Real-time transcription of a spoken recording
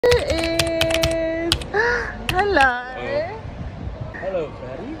It is. Hello. Hello,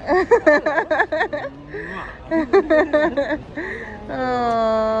 Patty.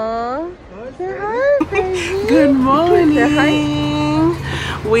 Aww. Say hi, baby. Good morning. Say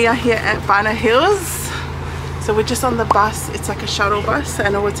hi. We are here at Banner Hills. So we're just on the bus. It's like a shuttle bus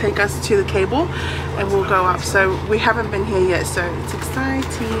and it will take us to the cable and we'll go up. So we haven't been here yet, so it's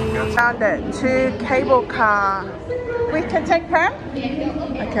exciting. Found it. 2 cable car. We can take pram?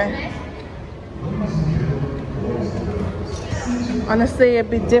 Okay. Honestly, it'd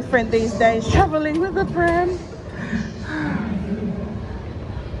be different these days traveling with a pram.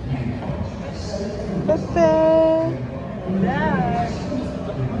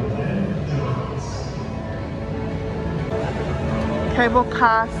 Cable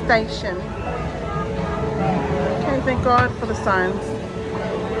car station. Okay, thank God for the signs.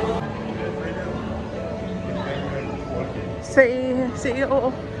 See,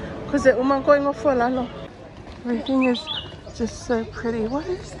 oh, because the woman going off for lalo. Everything is just so pretty. What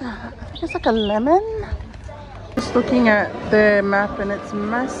is that? I think it's like a lemon. Just looking at the map and it's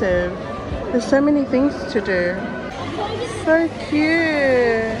massive. There's so many things to do. So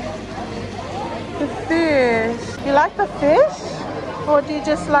cute. The fish. You like the fish? Or do you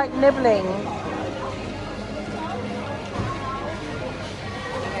just like nibbling?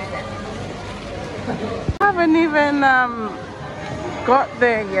 I haven't even got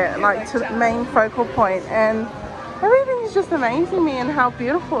there yet, like to the main focal point, and everything is just amazing me and how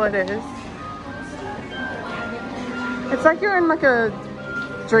beautiful it is. It's like you're in like a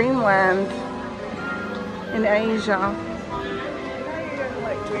dreamland in Asia.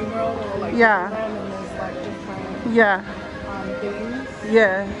 Like Dream World or like Yeah. Dreamland, and there's like different Yeah. things.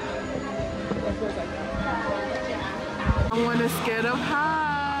 Yeah. It feels like that. I want to scared of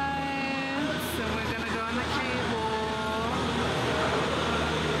heights, so we're gonna go on the cable.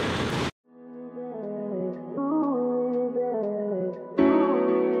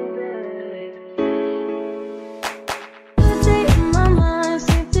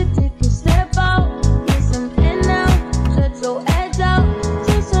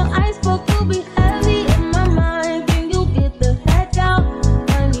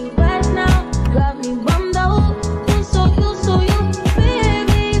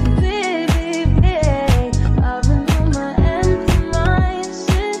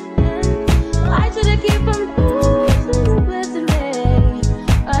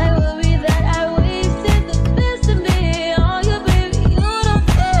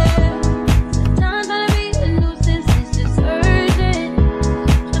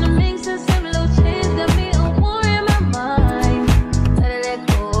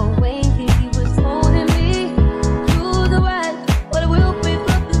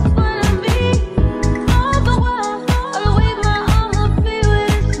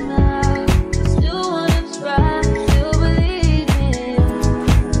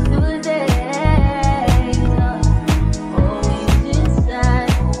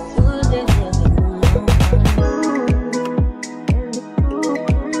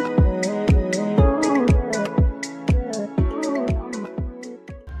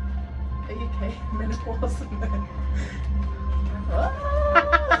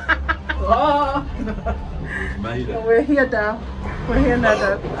 We're here now. We're here now,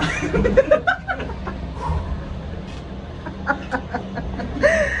 Dad.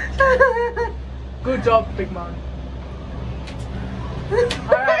 Good job, Big Man.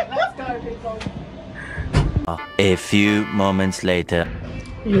 Alright, let's go, Big Man. A few moments later.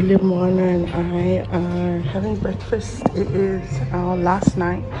 Yuli Moana and I are having breakfast. It is our last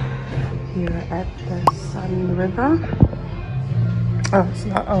night here at the Sun River. Oh, it's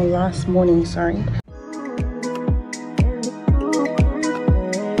not our last morning, sorry.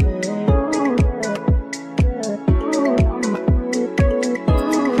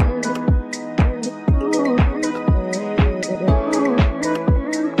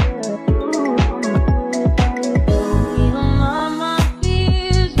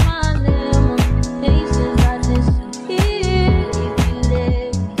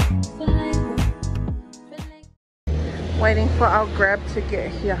 Waiting for our Grab to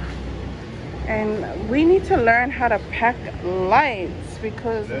get here, and we need to learn how to pack lights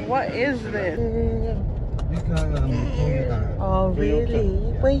because what is this? Oh really?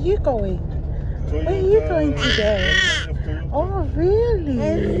 Where are you going? Where are you going today? Oh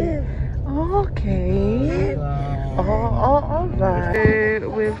really? Okay. Oh, alright. So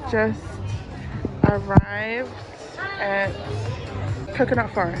we've just arrived at Coconut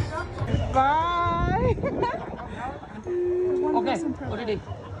Forest. Bye. Okay, already.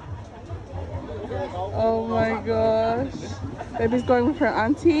 Oh my gosh. Baby's going with her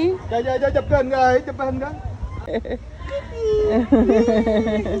auntie.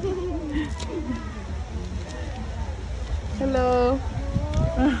 Hello.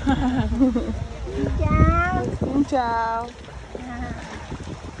 Xin chào.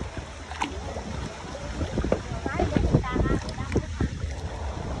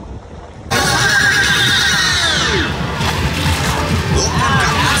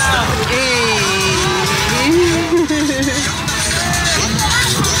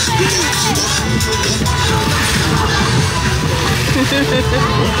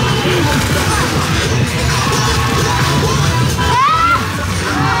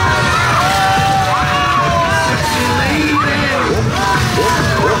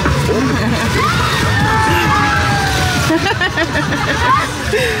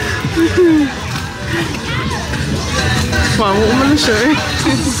 Wow, what am I show?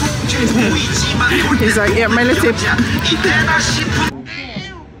 He's like, yeah, my little tip.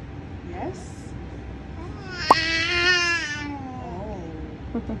 Yes.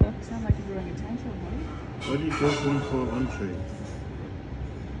 Sound like you're growing a tantrum, huh? What do you guys want for entree?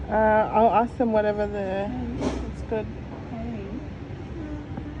 I'll ask them whatever it's good. Hey.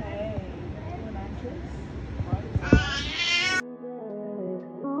 Hey. You an actress?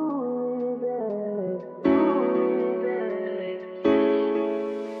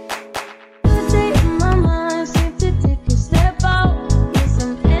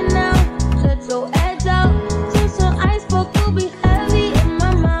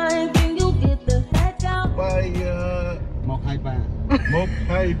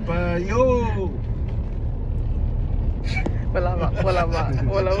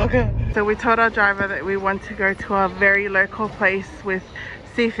 So we told our driver that we want to go to a very local place with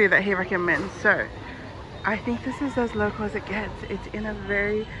seafood that he recommends. So I think this is as local as it gets. It's in a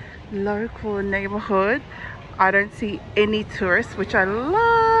very local neighborhood. I don't see any tourists, which I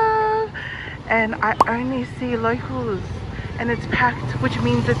love, and I only see locals, and it's packed, which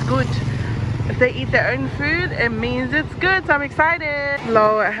means it's good. If they eat their own food, it means it's good. So I'm excited.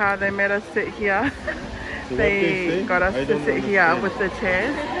 Lol at how they made us sit here. They got us to sit here with the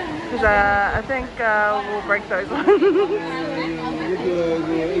chairs, because I think we'll break those ones.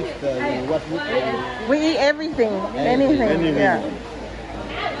 We eat everything, anything. Yeah.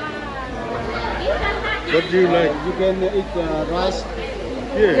 What do you like? You can eat rice.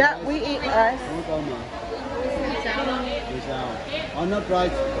 Yeah. Yeah, we eat rice. Or not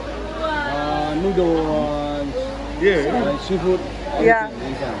rice. Noodle. Yeah. Seafood. Yeah.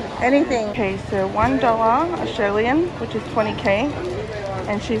 Anything. Okay, so $1 Australian, which is 20k,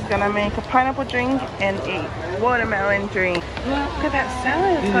 and she's gonna make a pineapple drink and a watermelon drink. Look at that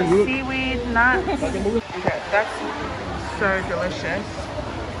salad. It's got seaweed, nuts. Okay, that's so delicious.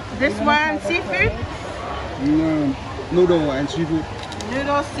 This one, seafood? Noodle and seafood.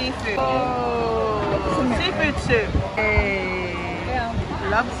 Noodle seafood. Oh, seafood soup. Hey.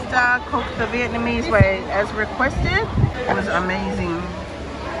 Lobster cooked the Vietnamese way as requested. It was amazing.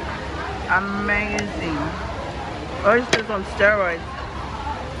 Amazing. Oysters on steroids.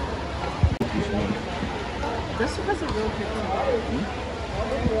 This has a real picture.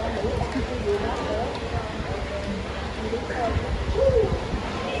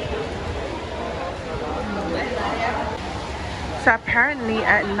 So apparently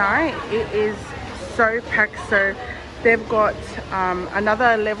at night it is so packed. So they've got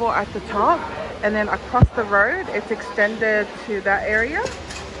another level at the top, and then across the road it's extended to that area,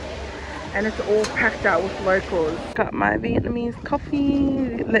 and it's all packed out with locals. Got my Vietnamese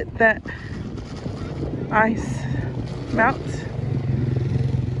coffee. Let that ice melt.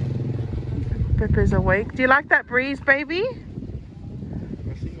 Pepper's awake. Do you like that breeze, baby?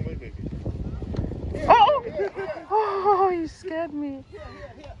 Oh! Oh, you scared me.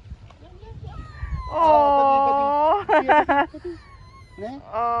 Oh.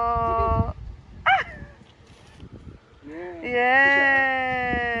 Oh.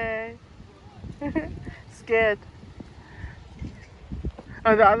 Yay. Scared.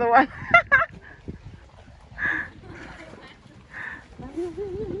 Oh, the other one.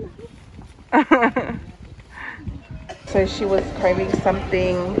 So she was craving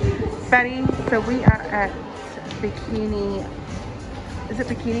something fatty. So we are at Bikini. Is it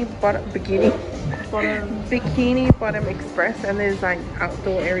Bikini Bottom? Bikini Bottom Express, and there's like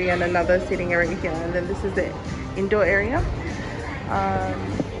outdoor area and another sitting area here, and then this is the indoor area.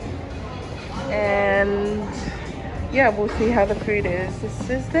 And yeah, we'll see how the food is. This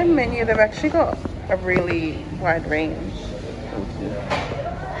is the menu. They've actually got a really wide range.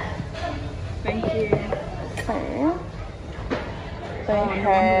 Thank you. Okay. They Oh, no wonder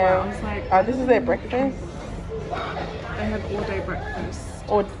why. I have. was like, Oh, this is their breakfast. they had all day breakfast.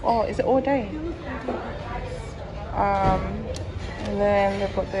 Or oh, is it all day? And then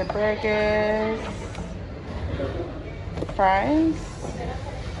they've got their burgers, fries.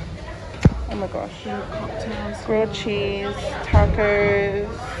 Oh my gosh. Cocktails. Grilled cheese, tacos,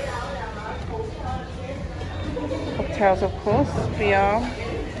 cocktails of course, beer.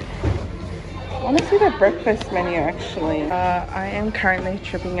 I want to see the breakfast menu actually. I am currently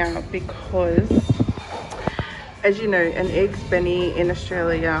tripping out because, as you know, an eggs Benny in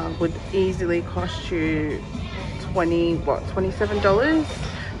Australia would easily cost you $27.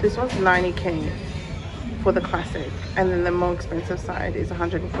 This one's 90k for the classic, and then the more expensive side is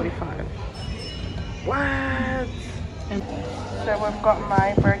 145. What? So we've got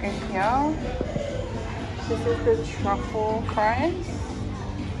my burger here. This is the truffle fries.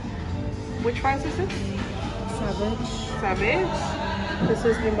 Which fries is this? Savage. This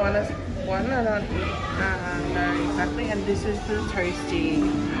is the bonus one. I don't know exactly. And this is the toasty.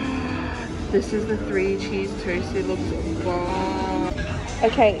 This is the 3 cheese toasty. It looks bomb.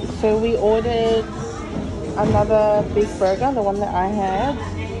 Okay, so we ordered another big burger, the one that I had,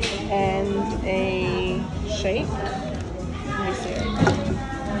 and a shake. Let me see it.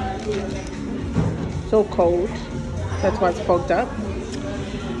 So cold. That's why it's fogged up.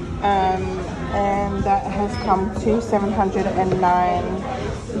 And that has come to 709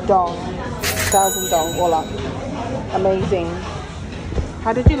 dong, 1,000 dong all up. Amazing.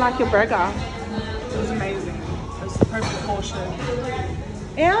 How did you like your burger? It was amazing. It was the perfect portion.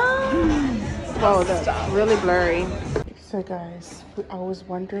 Yeah. Whoa, that's really blurry. So guys, I was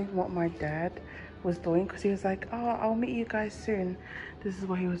wondering what my dad was doing because he was like, oh, I'll meet you guys soon. This is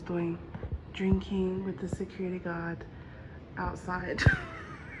what he was doing. Drinking with the security guard outside.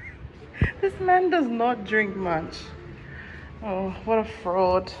 This man does not drink much. Oh, what a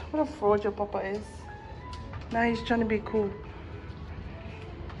fraud. What a fraud your papa is. Now he's trying to be cool.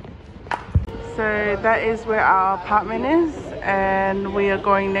 So that is where our apartment is, and we are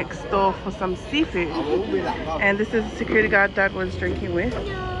going next door for some seafood. And this is the security guard Dad was drinking with.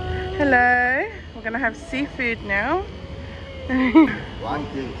 Hello. We're gonna have seafood now. Oh,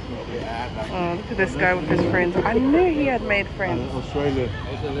 look at this guy with his friends. I knew he had made friends. Australia.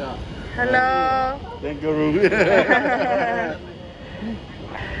 Hello. Kangaroo.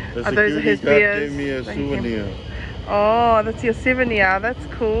 The Are those his security guard beers? gave me a Thank you. souvenir. Oh, that's your souvenir. That's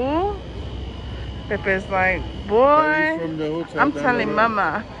cool. Pepe's like, Are boy, you from the hotel I'm down telling the road?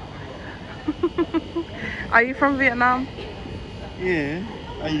 mama. Are you from Vietnam? Yeah.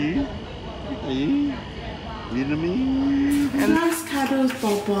 Are you? Are you? Vietnamese? And nice cuddles,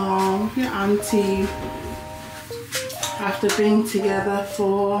 Baba, your auntie. After being together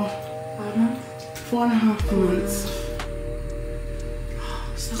for 4.5 months.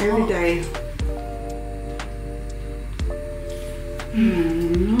 Every day.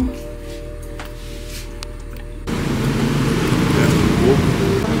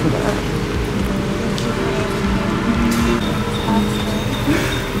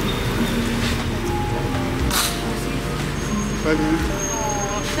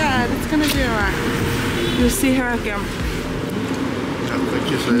 Dad, it's gonna be alright. You'll see her again.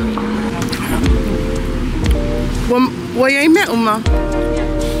 Var jag med, Uma?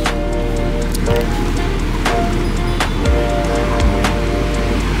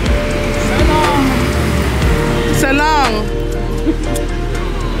 So long.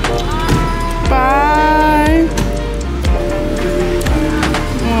 Bye.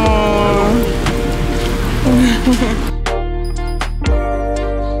 Aww.